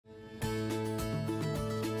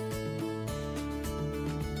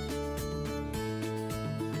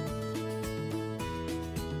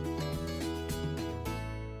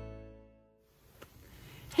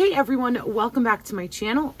Hey everyone, welcome back to my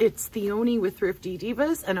channel. It's Theoni with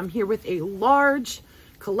Thriftydivas, and I'm here with a large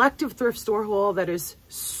collective thrift store haul that is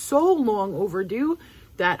so long overdue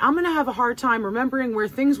that I'm gonna have a hard time remembering where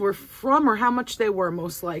things were from or how much they were,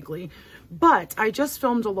 most likely. But I just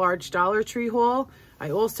filmed a large Dollar Tree haul. I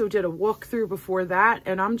also did a walkthrough before that,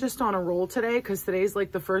 and I'm just on a roll today because today's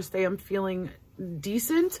like the first day I'm feeling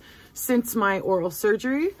decent since my oral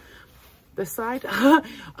surgery. This side.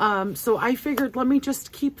 So I figured, let me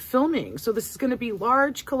just keep filming. So this is going to be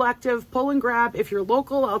large, collective, pull and grab. If you're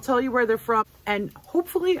local, I'll tell you where they're from. And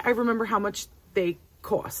hopefully I remember how much they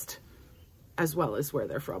cost as well as where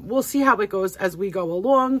they're from. We'll see how it goes as we go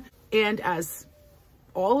along. And as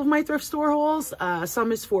all of my thrift store hauls,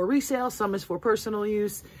 some is for resale, some is for personal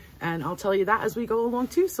use. And I'll tell you that as we go along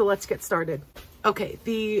too. So let's get started. Okay,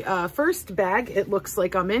 the first bag it looks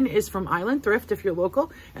like I'm in is from Island Thrift if you're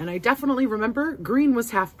local. And I definitely remember green was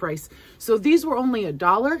half price. So these were only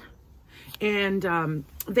 $1. And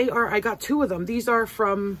I got two of them. These are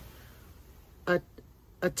from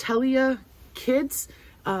Atelier Kids.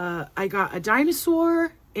 I got a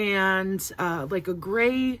dinosaur and like a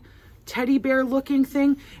gray teddy bear looking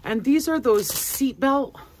thing. And these are those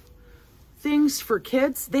seatbelt things for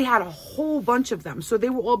kids. They had a whole bunch of them, so they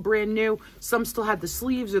were all brand new. Some still had the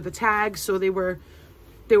sleeves or the tags, so they were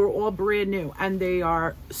all brand new, and they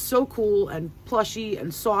are so cool and plushy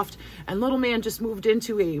and soft. And little man just moved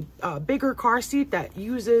into a bigger car seat that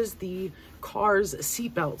uses the car's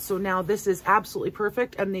seatbelt, so now this is absolutely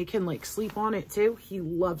perfect, and they can like sleep on it too. He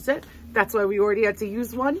loves it. That's why we already had to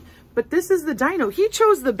use one. But this is the dino. He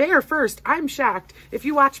chose the bear first. I'm shocked. If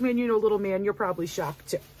you watch me and you know little man, you're probably shocked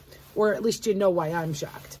too. Or at least you know why I'm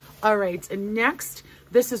shocked. All right, and next,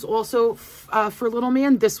 this is also for little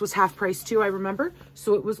man. This was half price too, I remember.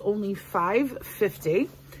 So it was only $5.50.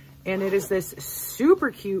 And it is this super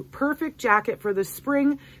cute, perfect jacket for the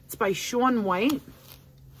spring. It's by Shaun White.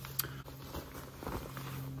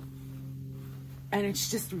 And it's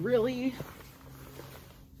just really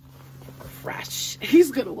fresh. He's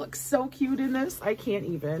gonna look so cute in this. I can't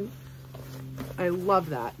even. I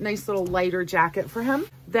love that. Nice little lighter jacket for him.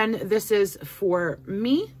 Then this is for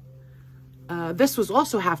me. This was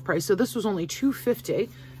also half price, so this was only $2.50.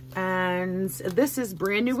 And this is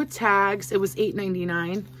brand new with tags. It was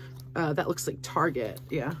 $8.99. That looks like Target,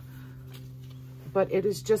 yeah. But it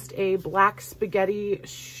is just a black spaghetti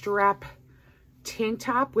strap tank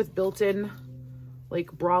top with built-in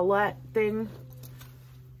like bralette thing.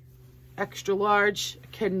 Extra large.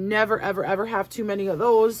 Can never, ever, ever have too many of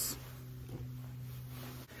those.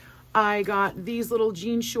 I got these little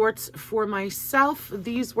jean shorts for myself.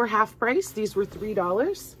 These were half price. These were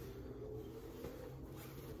 $3.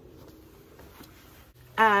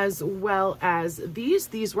 As well as these.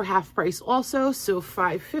 These were half price also, so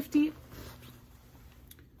 $5.50.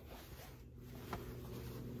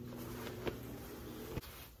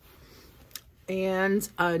 And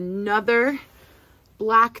another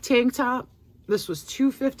black tank top. This was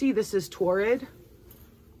 $2.50. This is Torrid.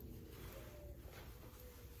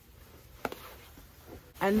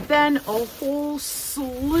 And then a whole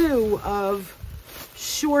slew of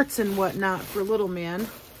shorts and whatnot for little man.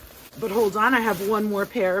 But hold on, I have one more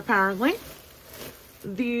pair apparently.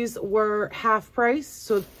 These were half price,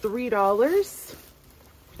 so $3.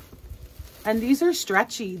 And these are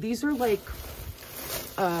stretchy. These are like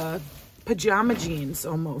pajama jeans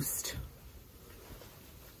almost.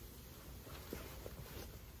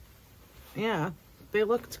 Yeah, they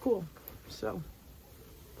looked cool, so.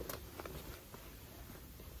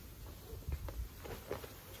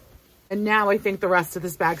 And now I think the rest of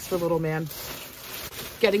this bag's for little man.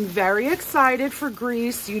 Getting very excited for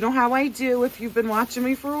Greece. You know how I do if you've been watching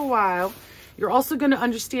me for a while. You're also going to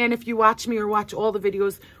understand if you watch me or watch all the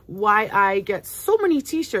videos why I get so many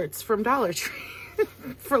t-shirts from Dollar Tree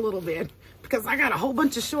for little man. Because I got a whole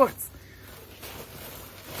bunch of shorts.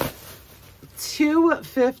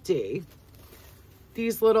 $2.50.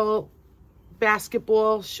 These little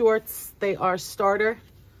basketball shorts, they are starter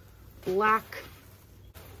black.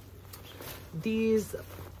 These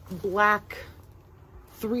black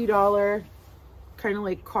 $3 kind of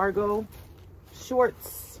like cargo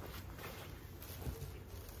shorts.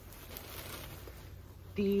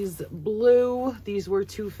 These blue, these were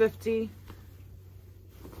 $2.50.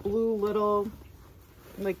 Blue little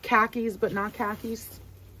like khakis, but not khakis.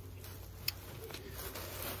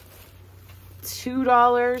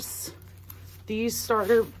 $2. These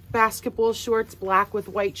starter basketball shorts, black with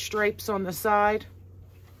white stripes on the side.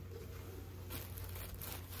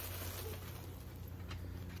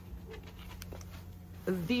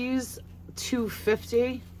 These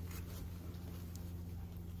 $2.50.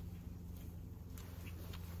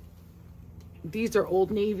 These are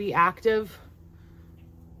Old Navy Active.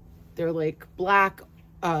 They're like black,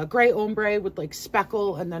 gray ombre with like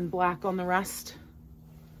speckle and then black on the rest.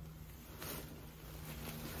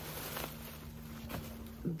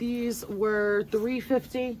 These were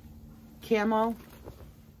 $3.50 camo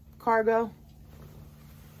cargo.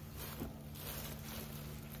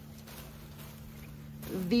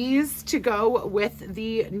 These to go with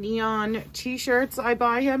the neon t-shirts I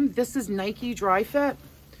buy him. This is Nike Dry Fit.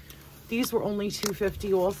 These were only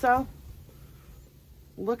 $2.50 also.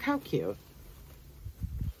 Look how cute.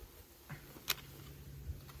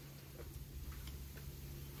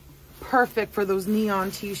 Perfect for those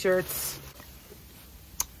neon t-shirts.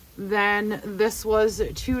 Then this was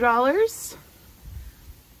 $2.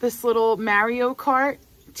 This little Mario Kart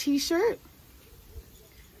t-shirt.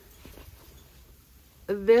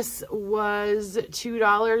 This was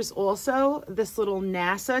 $2 also. This little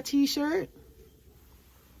NASA t-shirt.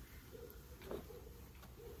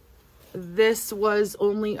 This was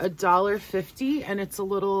only $1.50 and it's a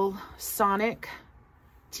little Sonic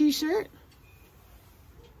t-shirt.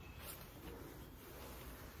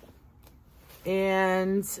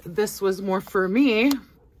 And this was more for me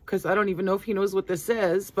because I don't even know if he knows what this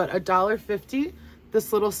is, but $1.50.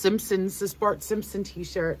 This little Simpsons, this Bart Simpson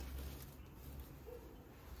t-shirt.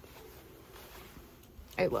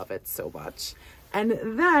 I love it so much.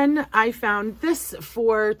 And then I found this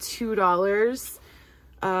for $2.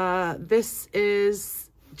 This is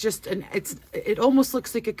just it almost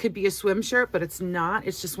looks like it could be a swim shirt, but it's not.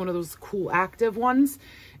 It's just one of those cool active ones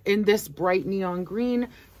in this bright neon green.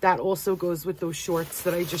 That also goes with those shorts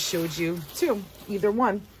that I just showed you too, either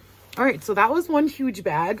one. All right, so that was one huge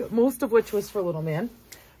bag, most of which was for little man.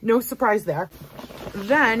 No surprise there.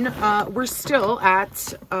 Then we're still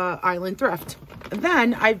at Island Thrift.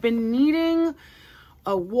 Then I've been needing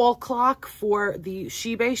a wall clock for the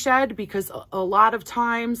Shibe shed because a lot of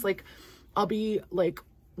times, like, I'll be like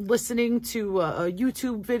listening to a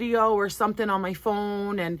YouTube video or something on my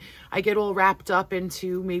phone and I get all wrapped up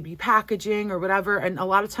into maybe packaging or whatever, and a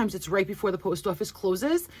lot of times it's right before the post office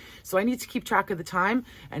closes, so I need to keep track of the time,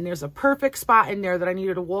 and there's a perfect spot in there that I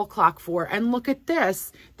needed a wall clock for. And look at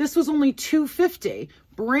this. This was only $2.50,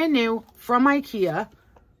 brand new from IKEA,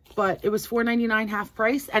 but it was $4.99 half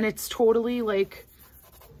price, and it's totally like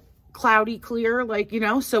cloudy clear, like, you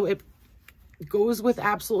know, so it goes with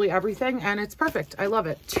absolutely everything and it's perfect. I love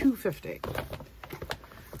it. $2.50.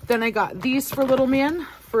 Then I got these for little man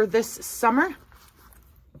for this summer.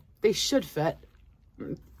 They should fit.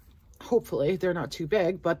 Hopefully they're not too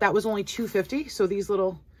big, but that was only $2.50. So these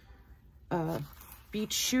little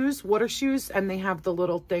beach shoes, water shoes, and they have the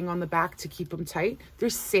little thing on the back to keep them tight.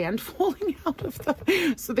 There's sand falling out of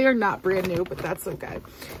them, so they are not brand new, but that's okay.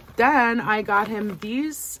 Then I got him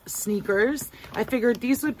these sneakers. I figured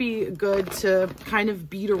these would be good to kind of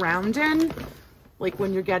beat around in, like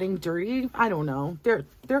when you're getting dirty. I don't know, they're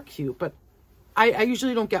cute, but I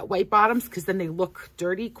usually don't get white bottoms because then they look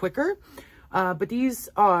dirty quicker. But these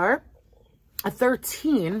are a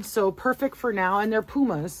 13, so perfect for now, and they're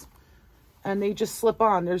Pumas. And they just slip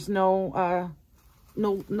on. There's no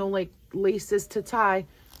like laces to tie.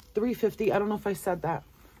 $3.50. I don't know if I said that,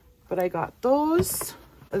 but I got those.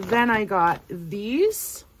 Then I got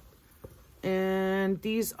these, and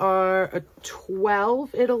these are a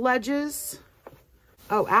 12, it alleges.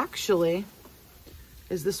 Oh, actually,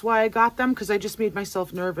 is this why I got them? Because I just made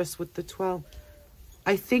myself nervous with the 12.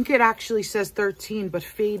 I think it actually says 13, but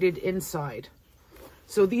faded inside.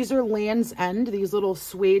 So these are Land's End, these little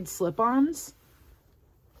suede slip-ons.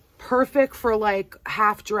 Perfect for like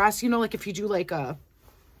half dress, you know, like if you do like a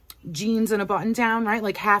jeans and a button down, right?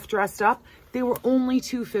 Like half dressed up. They were only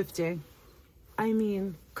 $2.50. I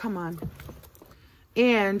mean, come on.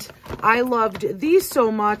 And I loved these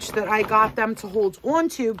so much that I got them to hold on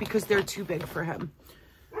to because they're too big for him.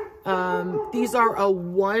 These are a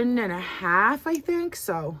 1.5, I think.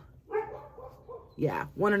 So yeah,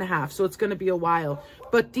 1.5. So it's going to be a while.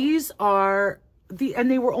 But these are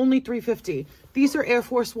and they were only $3.50. These are Air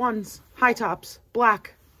Force Ones, high tops,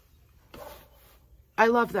 black. I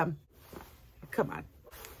love them. Come on.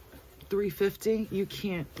 $3.50. You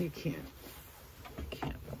can't.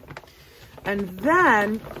 And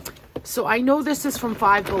then, so I know this is from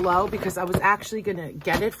Five Below because I was actually going to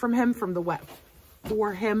get it from him from the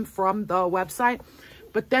website.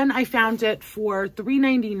 But then I found it for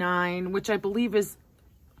 $3.99, which I believe is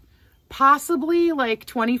possibly like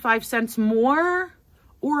 25 cents more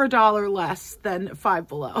or $1 less than Five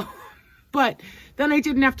Below. But then I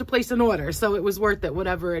didn't have to place an order, so it was worth it,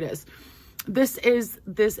 whatever it is. This is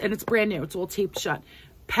this, and it's brand new. It's all taped shut.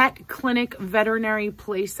 Pet Clinic Veterinary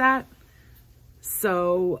Playset.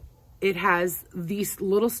 So It has these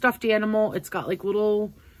little stuffed animal. It's got like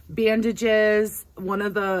little bandages, one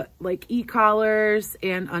of the like e-collars,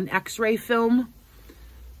 and an x-ray film,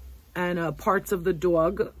 and parts of the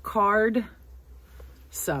dog card.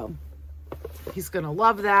 So he's gonna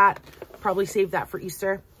love that. Probably save that for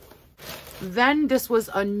Easter. Then this was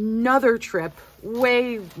another trip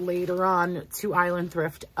way later on to Island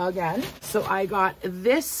Thrift again. So I got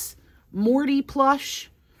this Morty plush,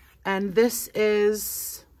 and this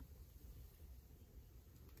is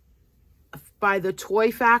by the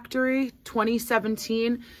Toy Factory,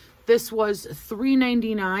 2017. This was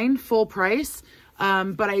 $3.99 full price,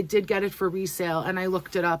 but I did get it for resale, and I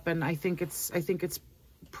looked it up, and I think it's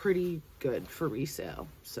pretty good for resale.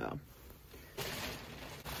 So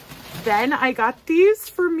then I got these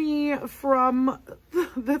for me from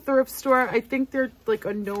the thrift store. I think they're like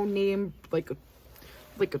a no name, like a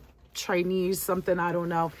Chinese something, I don't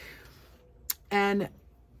know. And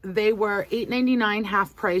they were $8.99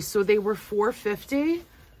 half price, so they were $4.50.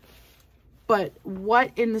 But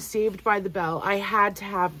what in the Saved by the Bell, I had to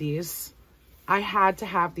have these. I had to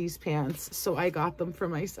have these pants, so I got them for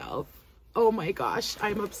myself. Oh my gosh,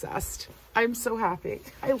 I'm obsessed. I'm so happy.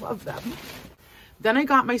 I love them. Then I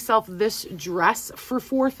got myself this dress for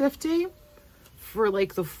 $4.50 for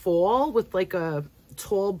like the fall with like a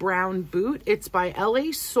tall brown boot. It's by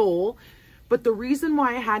LA Soul, but the reason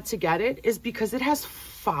why I had to get it is because it has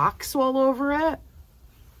fox all over it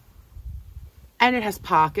and it has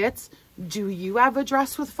pockets. Do you have a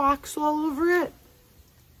dress with fox all over it?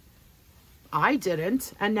 I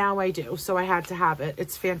didn't, and now I do, so I had to have it.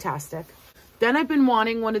 It's fantastic. Then I've been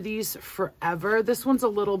wanting one of these forever. This one's a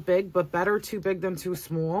little big, but better too big than too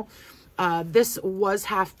small. This was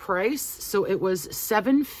half price, so it was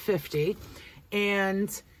 $7.50,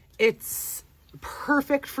 and it's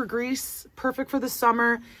perfect for Greece, perfect for the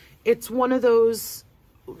summer. It's one of those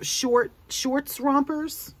shorts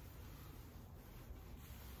rompers,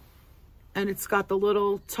 and it's got the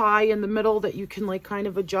little tie in the middle that you can like kind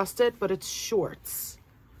of adjust it, but it's shorts.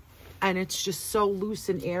 And it's just so loose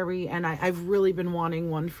and airy, and I've really been wanting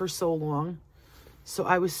one for so long. So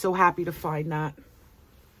I was so happy to find that.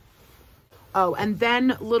 Oh, and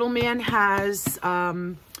then Little Man has,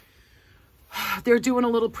 they're doing a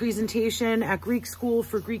little presentation at Greek school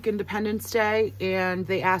for Greek Independence Day, and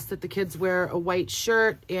they asked that the kids wear a white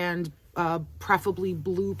shirt and preferably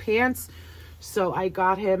blue pants. So I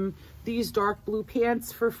got him these dark blue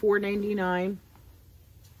pants for $4.99.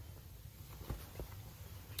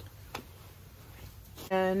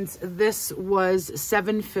 And this was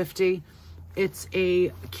 $7.50. It's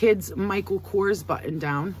a kid's Michael Kors button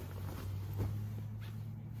down.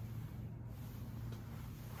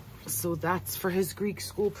 So that's for his Greek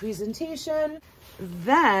school presentation.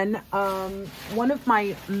 Then one of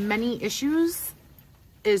my many issues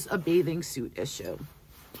is a bathing suit issue.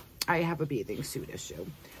 I have a bathing suit issue.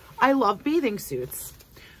 I love bathing suits.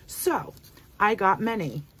 So I got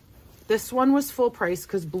many. This one was full price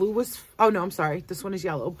because blue was, oh no, I'm sorry. This one is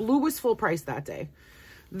yellow. Blue was full price that day.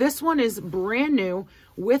 This one is brand new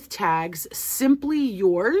with tags, Simply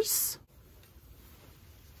Yours.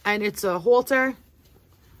 And it's a halter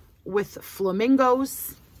with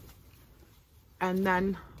flamingos. And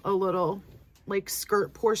then a little like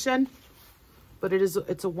skirt portion. But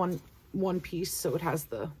it's a one piece, so it has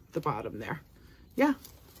the bottom there. Yeah,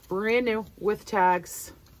 brand new with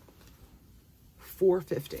tags,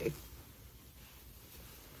 $4.50.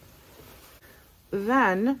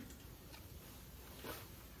 Then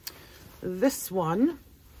this one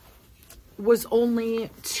was only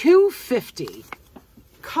 $2.50.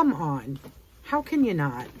 Come on, how can you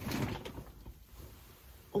not?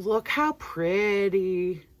 Look how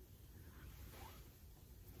pretty.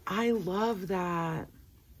 I love that.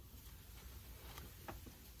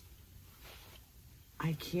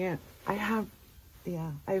 I can't, I have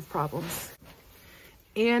problems.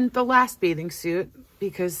 And the last bathing suit,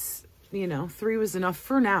 because you know, 3 was enough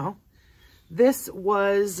for now. This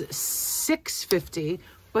was $6.50,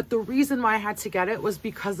 but the reason why I had to get it was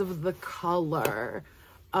because of the color.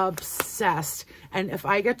 Obsessed. And if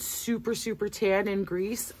I get super, super tan in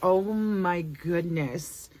Greece, oh my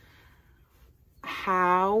goodness.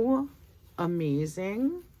 How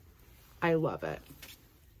amazing. I love it.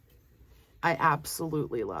 I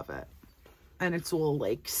absolutely love it. And it's all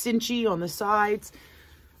like cinchy on the sides.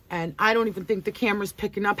 And I don't even think the camera's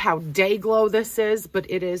picking up how day glow this is, but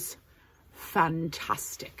it is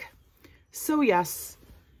fantastic. So yes,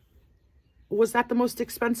 was that the most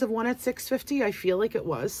expensive one at $6.50? I feel like it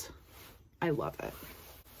was. I love it.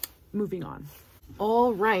 Moving on.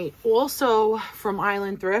 All right, also from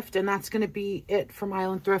Island Thrift, and that's going to be it from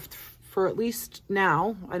Island Thrift for at least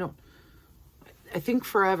now. I think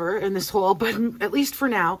forever in this haul, but at least for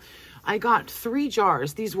now. I got 3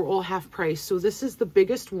 jars. These were all half price. So this is the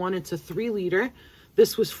biggest one. It's a 3 liter.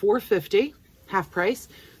 This was $4.50, half price.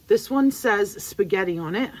 This one says spaghetti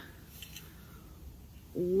on it.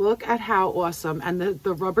 Look at how awesome. And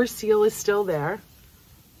the rubber seal is still there.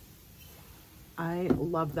 I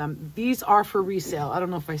love them. These are for resale. I don't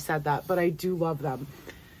know if I said that, but I do love them.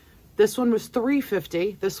 This one was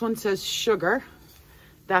 $3.50. This one says sugar.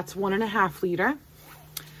 That's 1.5 liter.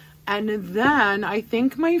 And then I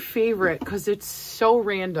think my favorite, because it's so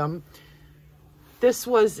random, this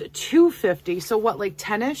was $2.50. So what, like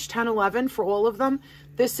 10-ish, 10, 11 for all of them?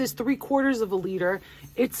 This is 3/4 liter.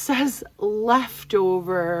 It says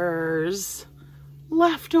leftovers.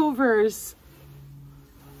 Leftovers.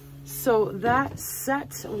 So that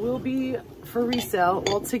set will be for resale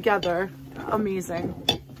altogether. Amazing.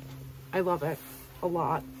 I love it a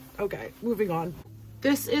lot. Okay, moving on.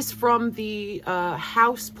 This is from the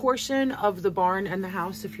house portion of the barn and the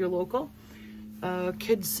house if you're local.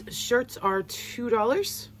 Kids' shirts are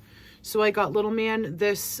 $2. So I got little man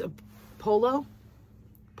this polo.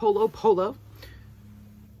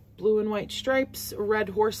 Blue and white stripes, red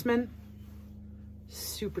horseman.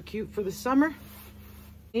 Super cute for the summer.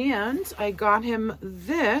 And I got him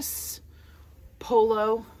this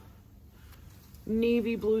polo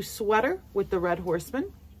navy blue sweater with the red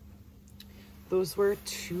horseman. Those were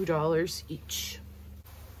 $2 each.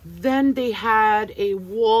 Then they had a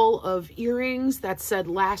wall of earrings that said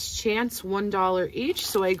last chance, $1 each.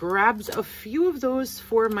 So I grabbed a few of those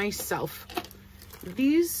for myself.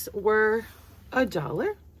 These were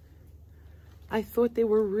 $1. I thought they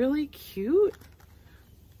were really cute.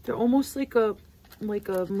 They're almost like a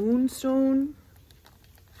moonstone.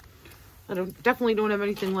 I definitely don't have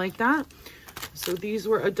anything like that. So these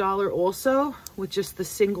were $1 also, with just the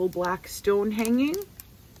single black stone hanging.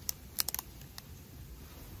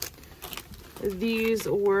 These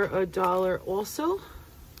were $1 also.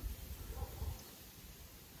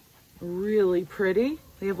 Really pretty.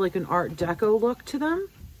 They have like an Art Deco look to them.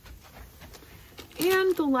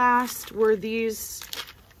 And the last were these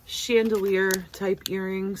chandelier type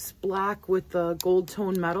earrings, black with the gold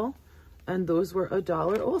tone metal. And those were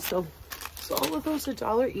 $1 also. So all of those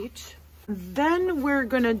 $1 each. Then we're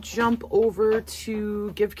gonna jump over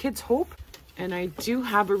to Give Kids Hope, and I do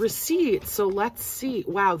have a receipt, so let's see.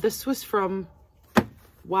 Wow, this was from,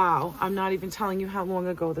 wow, I'm not even telling you how long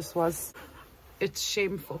ago this was. It's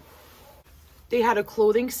shameful. They had a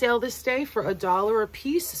clothing sale this day for $1 a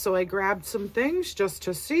piece, so I grabbed some things just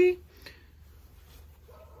to see.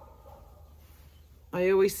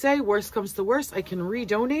 I always say, worst comes to worst, I can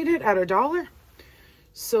redonate it at $1.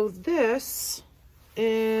 So this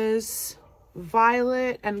is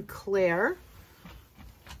Violet and Claire.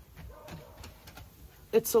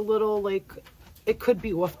 It's a little like, it could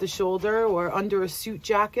be off the shoulder or under a suit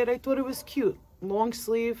jacket. I thought it was cute. Long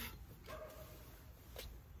sleeve.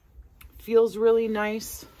 Feels really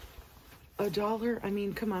nice. $1, I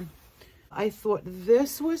mean, come on. I thought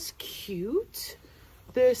this was cute.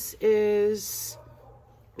 This is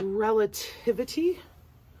Relativity.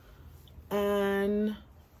 And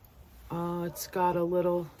it's got a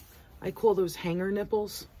little, I call those hanger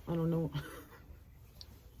nipples. I don't know.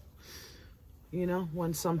 You know,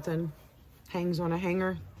 when something hangs on a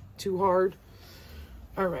hanger too hard.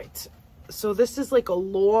 All right. So this is like a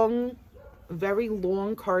long, very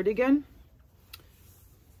long cardigan.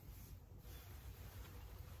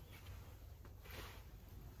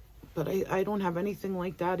 But I don't have anything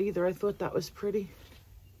like that either. I thought that was pretty.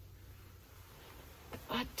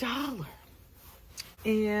 $1.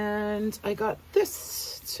 And I got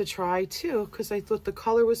this to try too, because I thought the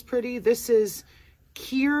color was pretty. This is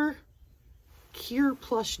Kier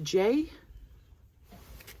Plush J.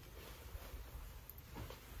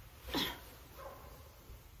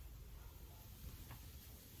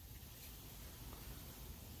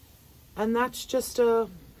 And that's just a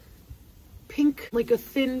pink, like a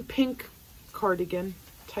thin pink cardigan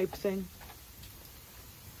type thing.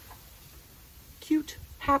 Cute,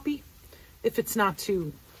 happy. If it's not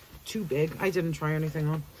too big. I didn't try anything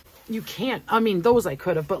on. You can't, I mean, those I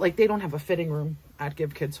could have, but like they don't have a fitting room at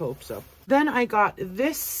Give Kids Hope. So then I got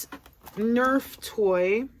this Nerf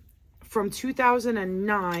toy from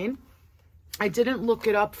 2009. I didn't look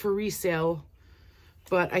it up for resale,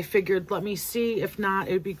 but I figured, let me see. If not,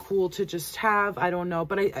 it'd be cool to just have. I don't know,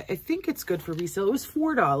 but I think it's good for resale. It was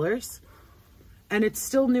 $4 and it's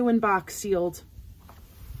still new in box sealed.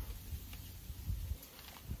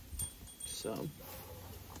 So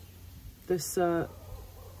this,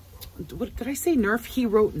 what did I say? Nerf? He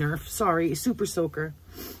wrote Nerf. Sorry, Super Soaker.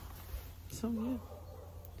 So yeah,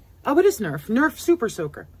 Oh, it is Nerf. Nerf Super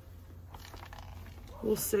Soaker.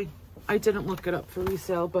 We'll see. I didn't look it up for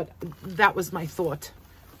resale, but that was my thought.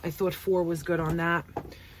 I thought 4 was good on that.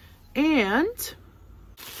 And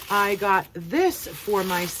I got this for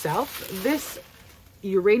myself. This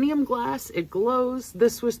uranium glass, it glows.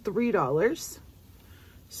 This was $3.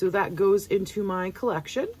 So that goes into my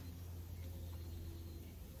collection.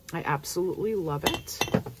 I absolutely love it.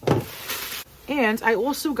 And I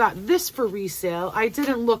also got this for resale. I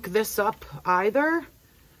didn't look this up either,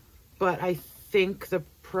 but I think the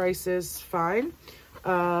price is fine.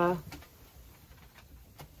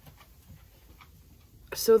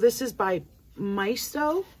 So this is by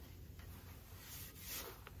Maisto.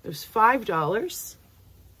 It was $5.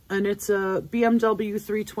 And it's a BMW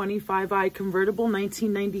 325i convertible,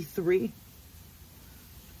 1993.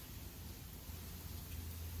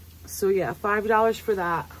 So yeah, $5 for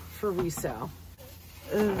that for resale.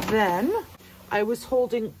 Then I was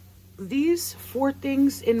holding these 4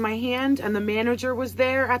 things in my hand, and the manager was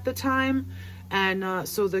there at the time. And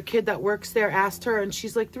so the kid that works there asked her, and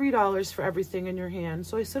she's like, $3 for everything in your hand.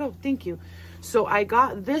 So I said, oh, thank you. So I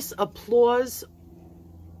got this applause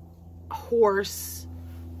horse.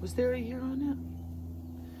 Was there a year on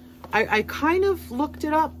it? I kind of looked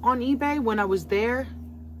it up on eBay when I was there.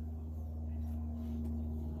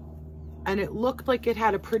 And it looked like it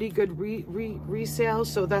had a pretty good resale.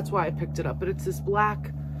 So that's why I picked it up. But it's this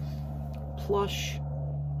black plush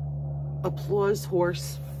applause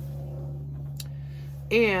horse.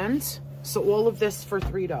 And so all of this for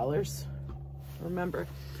 $3. Remember,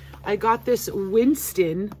 I got this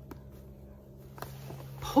Winston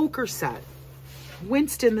poker set.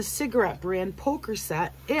 Winston, the cigarette brand poker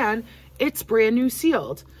set, and it's brand new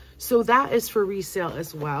sealed. So that is for resale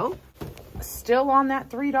as well. Still on that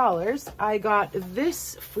 $3, I got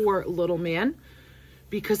this for little man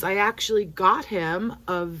because I actually got him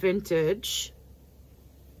a vintage.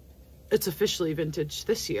 It's officially vintage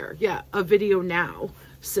this year. Yeah, a Video Now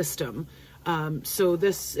system. So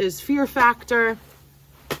this is Fear Factor.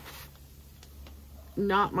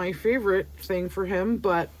 Not my favorite thing for him,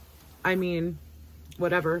 but I mean,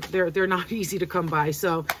 whatever. They're not easy to come by.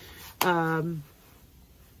 So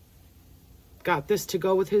got this to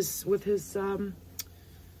go with his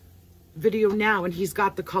Video Now, and he's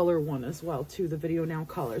got the color one as well too, the Video Now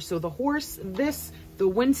color. So the horse, this, the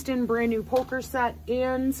Winston brand new poker set,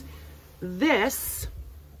 and this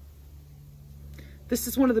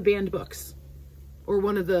is one of the banned books, or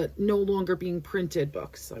one of the no longer being printed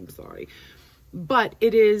books. I'm sorry, but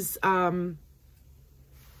it is a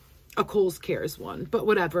Kohl's Cares one, but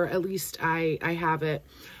whatever, at least I have it.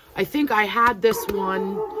 I think I had this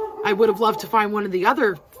one. I would have loved to find one of the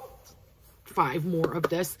other 5 more of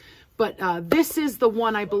this, but this is the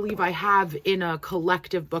one I believe I have in a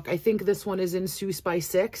collective book. I think this one is in Seuss by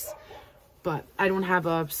 6, but I don't have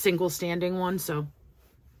a single standing one, so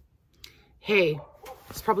hey,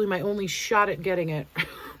 it's probably my only shot at getting it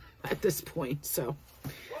at this point. So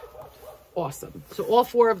awesome. So all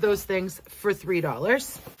 4 of those things for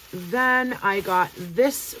 $3. Then I got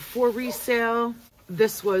this for resale.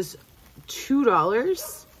 This was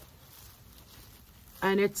 $2.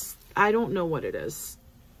 And it's, I don't know what it is.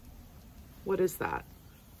 What is that?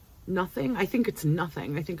 Nothing? I think it's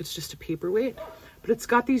nothing. I think it's just a paperweight. But it's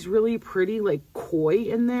got these really pretty like koi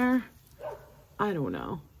in there. I don't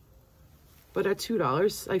know. But at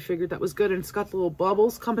 $2, I figured that was good. And it's got the little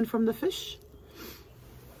bubbles coming from the fish.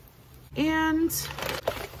 And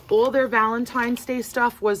all their Valentine's Day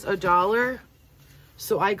stuff was $1.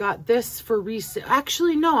 So I got this for resale.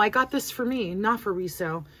 Actually, no, I got this for me, not for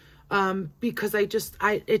resale. Because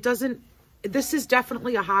this is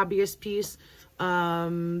definitely a hobbyist piece.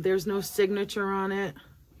 There's no signature on it.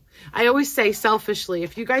 I always say selfishly,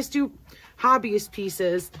 if you guys do hobbyist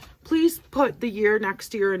pieces, please put the year next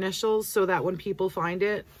to your initials so that when people find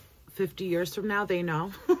it 50 years from now, they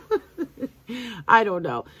know. I don't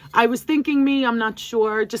know. I was thinking me, I'm not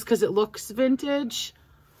sure, just because it looks vintage.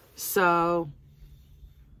 So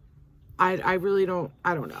I really don't,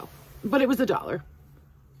 I don't know. But it was $1.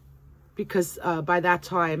 Because by that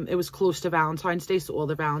time, it was close to Valentine's Day, so all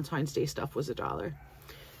the Valentine's Day stuff was $1.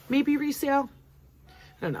 Maybe resale?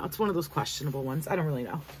 I don't know. It's one of those questionable ones. I don't really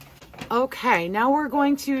know. Okay, now we're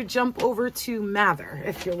going to jump over to Mather,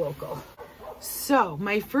 if you're local. So,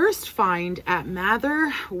 my first find at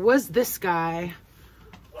Mather was this guy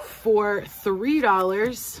for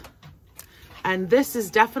 $3. And this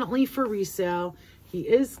is definitely for resale. He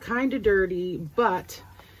is kind of dirty, but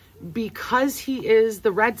because he is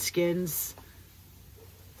the Redskins,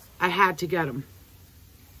 I had to get him.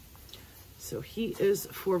 So he is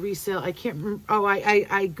for resale. I can't remember. Oh,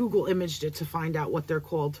 I Google imaged it to find out what they're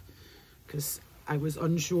called because I was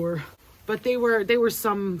unsure. But they were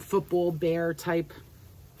some football bear type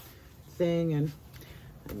thing, and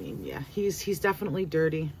I mean, yeah, he's definitely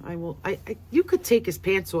dirty. You could take his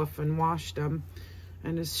pants off and wash them,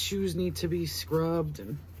 and his shoes need to be scrubbed,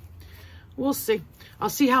 and we'll see. I'll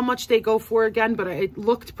see how much they go for again, but it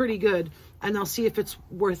looked pretty good, and I'll see if it's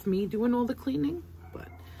worth me doing all the cleaning, but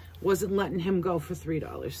wasn't letting him go for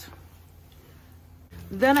 $3.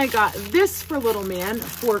 Then I got this for little man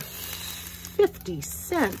for 50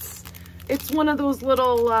 cents. It's one of those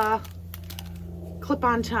little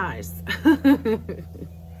clip-on ties.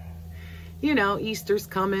 You know, Easter's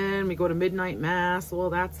coming, we go to midnight mass, all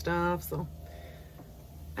that stuff. So,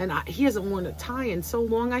 and he hasn't worn a tie in so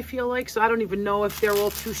long, I feel like, so I don't even know if they're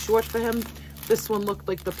all too short for him. This one looked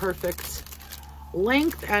like the perfect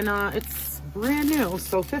length, and it's brand new,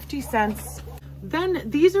 so 50 cents. Then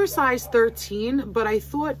these are size 13, but I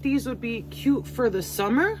thought these would be cute for the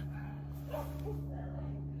summer,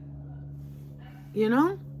 you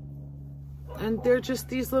know, and they're just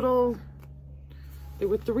these little, they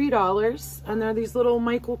were $3, and they're these little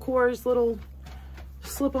Michael Kors little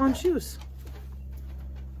slip-on shoes.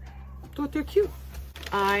 Thought they're cute.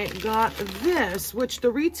 I got this, which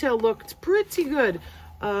the retail looked pretty good.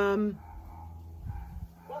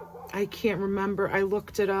 I can't remember. I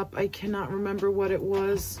looked it up. I cannot remember what it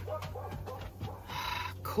was.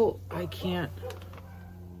 Cool. I can't.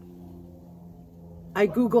 I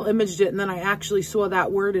Google imaged it, and then I actually saw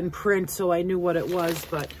that word in print, so I knew what it was.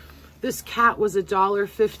 But this cat was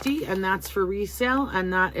 $1.50, and that's for resale,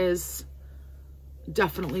 and that is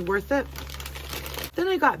definitely worth it. Then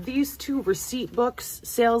I got these two receipt books,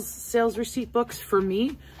 sales receipt books for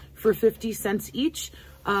me for 50 cents each,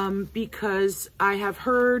 because I have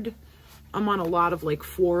heard, I'm on a lot of like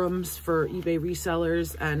forums for eBay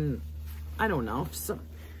resellers, and I don't know,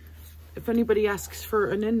 if anybody asks for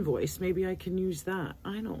an invoice, maybe I can use that.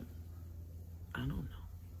 I don't know.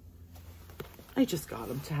 I just got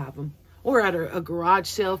them to have them. Or at a garage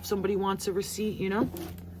sale if somebody wants a receipt, you know,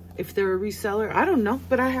 if they're a reseller. I don't know,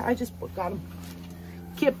 but I just got them.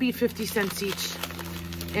 Can't beat 50 cents each.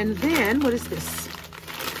 And then, what is this?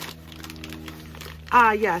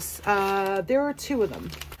 Ah, yes, there are two of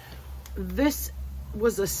them. This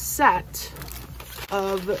was a set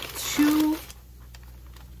of two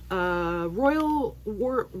Royal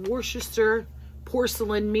Worcester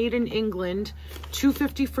porcelain made in England,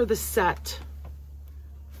 $2.50 for the set,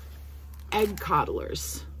 egg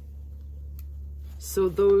coddlers. So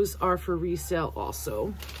those are for resale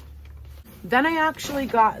also. Then I actually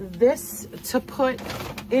got this to put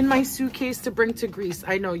in my suitcase to bring to Greece.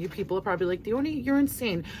 I know you people are probably like, Leonie, you're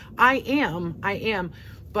insane. I am,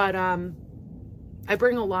 but I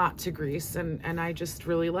bring a lot to Greece, and I just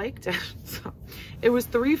really liked it. So it was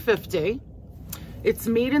 $3.50. It's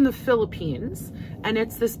made in the Philippines, and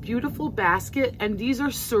it's this beautiful basket, and these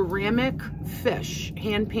are ceramic fish,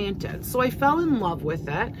 hand painted. So I fell in love with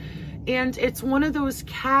it, and it's one of those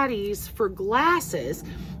caddies for glasses.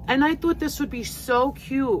 And I thought this would be so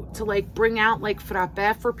cute to like bring out like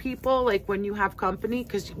frappe for people, like when you have company,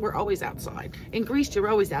 because we're always outside. In Greece, you're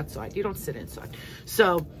always outside. You don't sit inside.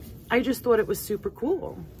 So I just thought it was super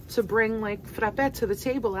cool to bring like frappe to the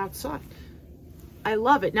table outside. I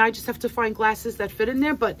love it. Now I just have to find glasses that fit in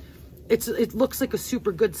there, but it looks like a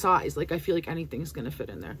super good size. Like I feel like anything's going to fit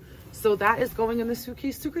in there. So that is going in the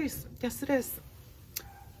suitcase to Greece. Yes, it is.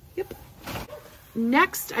 Yep.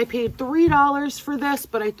 Next, I paid $3 for this,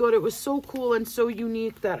 but I thought it was so cool and so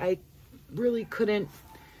unique that I really couldn't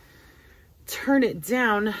turn it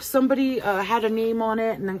down. Somebody had a name on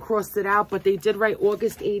it and then crossed it out, but they did write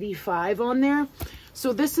August 85 on there.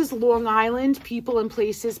 So this is Long Island, People and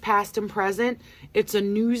Places, Past and Present. It's a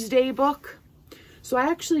Newsday book. So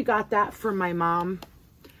I actually got that for my mom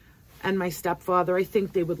and my stepfather. I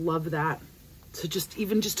think they would love that. So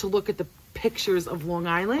even just to look at the pictures of Long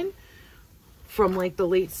Island from like the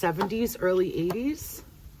late 70s, early 80s.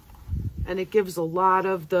 And it gives a lot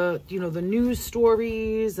of the, you know, the news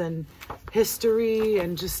stories and history,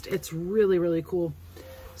 and just, it's really, really cool.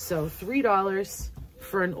 So $3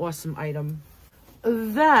 for an awesome item.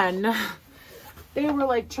 Then they were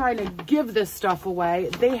like trying to give this stuff away.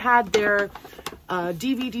 They had their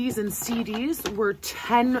DVDs and CDs were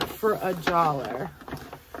 10 for $1.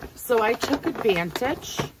 So I took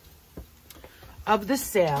advantage of the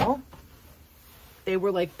sale. They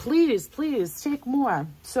were like, please, please take more.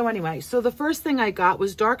 So anyway, so the first thing I got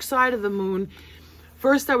was Dark Side of the Moon.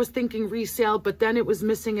 First I was thinking resale, but then it was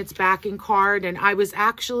missing its backing card, and I was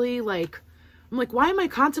actually like I'm like, why am I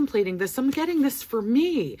contemplating this? I'm getting this for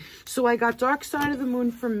me. So I got Dark Side of the Moon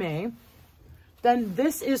for May. Then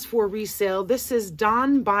this is for resale. This is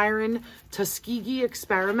Don Byron Tuskegee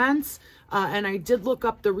Experiments. And I did look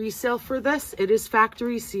up the resale for this. It is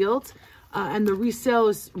factory sealed. And the resale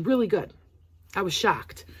is really good. I was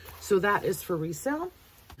shocked. So that is for resale.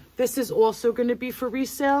 This is also going to be for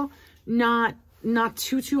resale. Not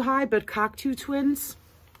too high, but Cocteau Twins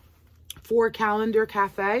for Calendar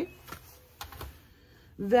Cafe.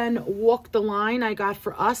 Then Walk the Line I got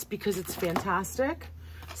for us because it's fantastic.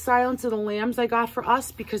 Silence of the Lambs I got for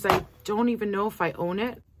us because I don't even know if I own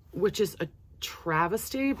it, which is a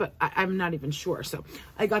travesty, but I'm not even sure. So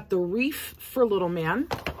I got The Reef for Little Man.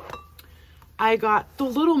 I got The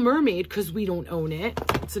Little Mermaid because we don't own it.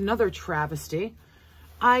 It's another travesty.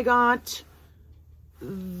 I got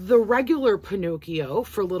the regular Pinocchio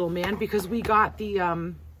for Little Man because we got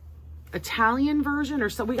the Italian version, or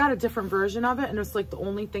so we got a different version of it, and it's like the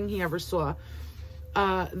only thing he ever saw.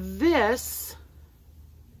 This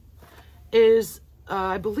is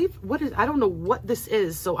I believe, I don't know what this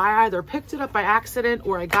is, so I either picked it up by accident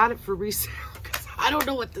or I got it for resale because I don't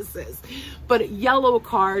know what this is. But Yellow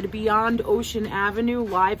Card, Beyond Ocean Avenue,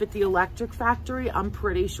 live at the Electric Factory. I'm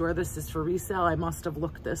pretty sure this is for resale. I must have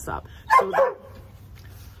looked this up. So that,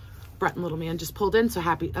 Brett and Little Man just pulled in, so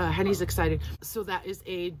happy. Henny's excited. So that is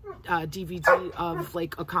a DVD of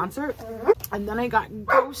like a concert. And then I got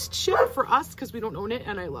Ghost Ship for us because we don't own it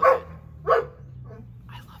and I love it.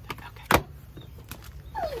 I love it. Okay.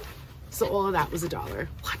 So all of that was $1.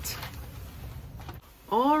 What?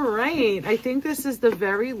 All right. I think this is the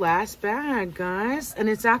very last bag, guys. And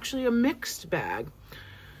it's actually a mixed bag.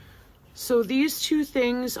 So these two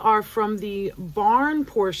things are from the barn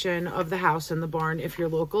portion of the house and the barn if you're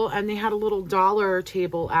local, and they had a little dollar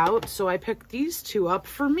table out, so I picked these two up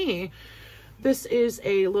for me. This is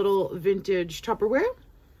a little vintage Tupperware,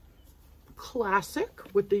 classic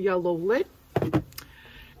with the yellow lid.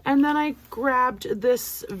 And then I grabbed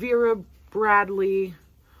this Vera Bradley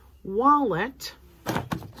wallet.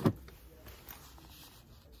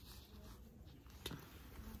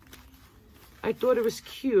 I thought it was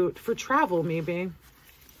cute for travel, maybe.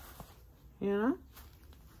 You know?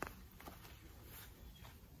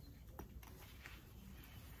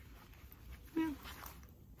 Yeah.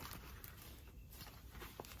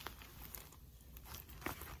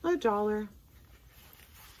 $1.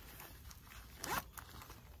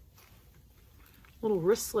 Little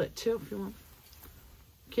wristlet, too, if you want.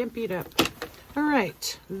 Can't beat it. All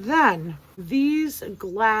right. Then, these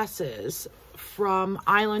glasses from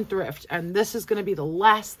Island Thrift, and this is going to be the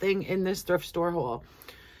last thing in this thrift store haul.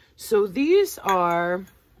 So these are,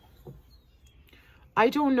 I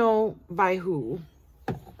don't know by who,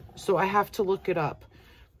 so I have to look it up,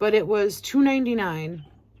 but it was $2.99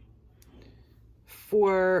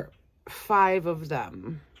 for 5 of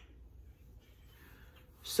them.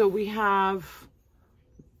 So we have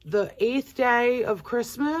the 8th day of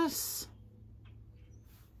Christmas,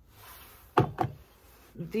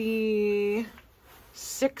 the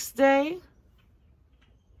 6th day,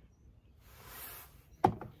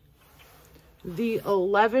 the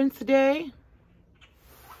 11th day,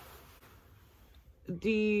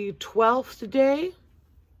 the 12th day,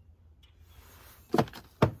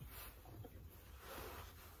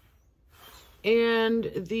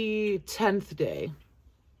 and the 10th day.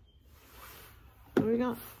 What do we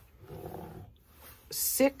got?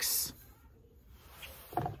 6,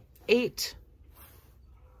 8,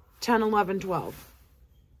 10, 11, 12.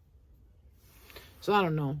 So I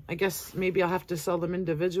don't know. I guess maybe I'll have to sell them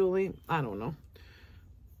individually. I don't know.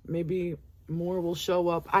 Maybe more will show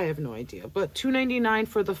up. I have no idea. But $2.99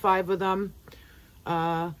 for the 5 of them.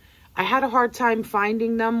 I had a hard time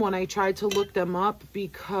finding them when I tried to look them up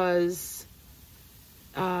because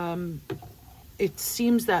it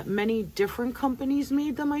seems that many different companies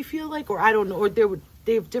made them, I feel like. Or I don't know. Or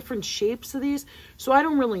they have different shapes of these. So I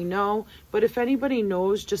don't really know. But if anybody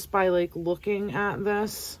knows just by like looking at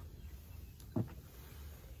this,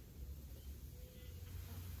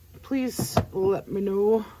 please let me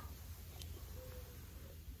know.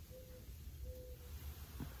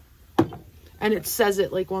 And it says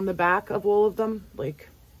it like on the back of all of them, like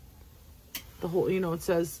the whole, you know, it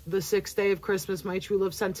says the 6th day of Christmas, my true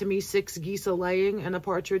love sent to me 6 geese a laying and a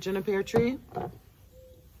partridge in a pear tree.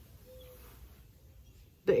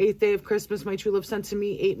 The 8th day of Christmas, my true love sent to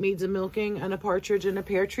me 8 maids a milking and a partridge in a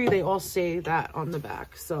pear tree. They all say that on the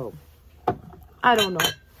back. So I don't know.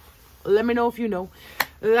 Let me know if you know.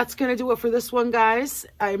 That's going to do it for this one, guys.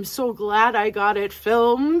 I'm so glad I got it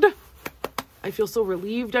filmed. I feel so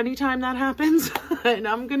relieved anytime that happens. And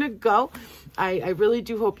I'm going to go. I really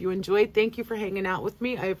do hope you enjoyed. Thank you for hanging out with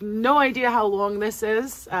me. I have no idea how long this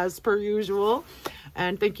is, as per usual.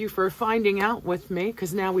 And thank you for finding out with me,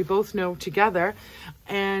 because now we both know together.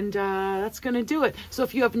 And that's going to do it. So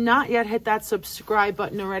if you have not yet hit that subscribe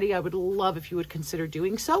button already, I would love if you would consider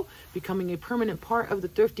doing so, becoming a permanent part of the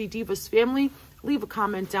Thrifty Divas family. Leave a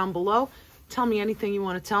comment down below. Tell me anything you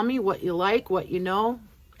want to tell me, what you like, what you know,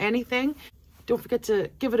 anything. Don't forget to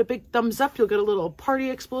give it a big thumbs up. You'll get a little party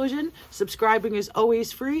explosion. Subscribing is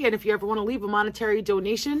always free. And if you ever want to leave a monetary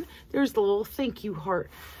donation, there's the little thank you heart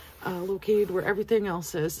located where everything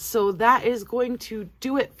else is. So that is going to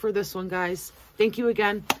do it for this one, guys. Thank you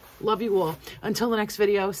again. Love you all. Until the next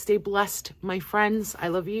video, stay blessed, my friends. I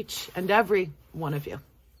love each and every one of you.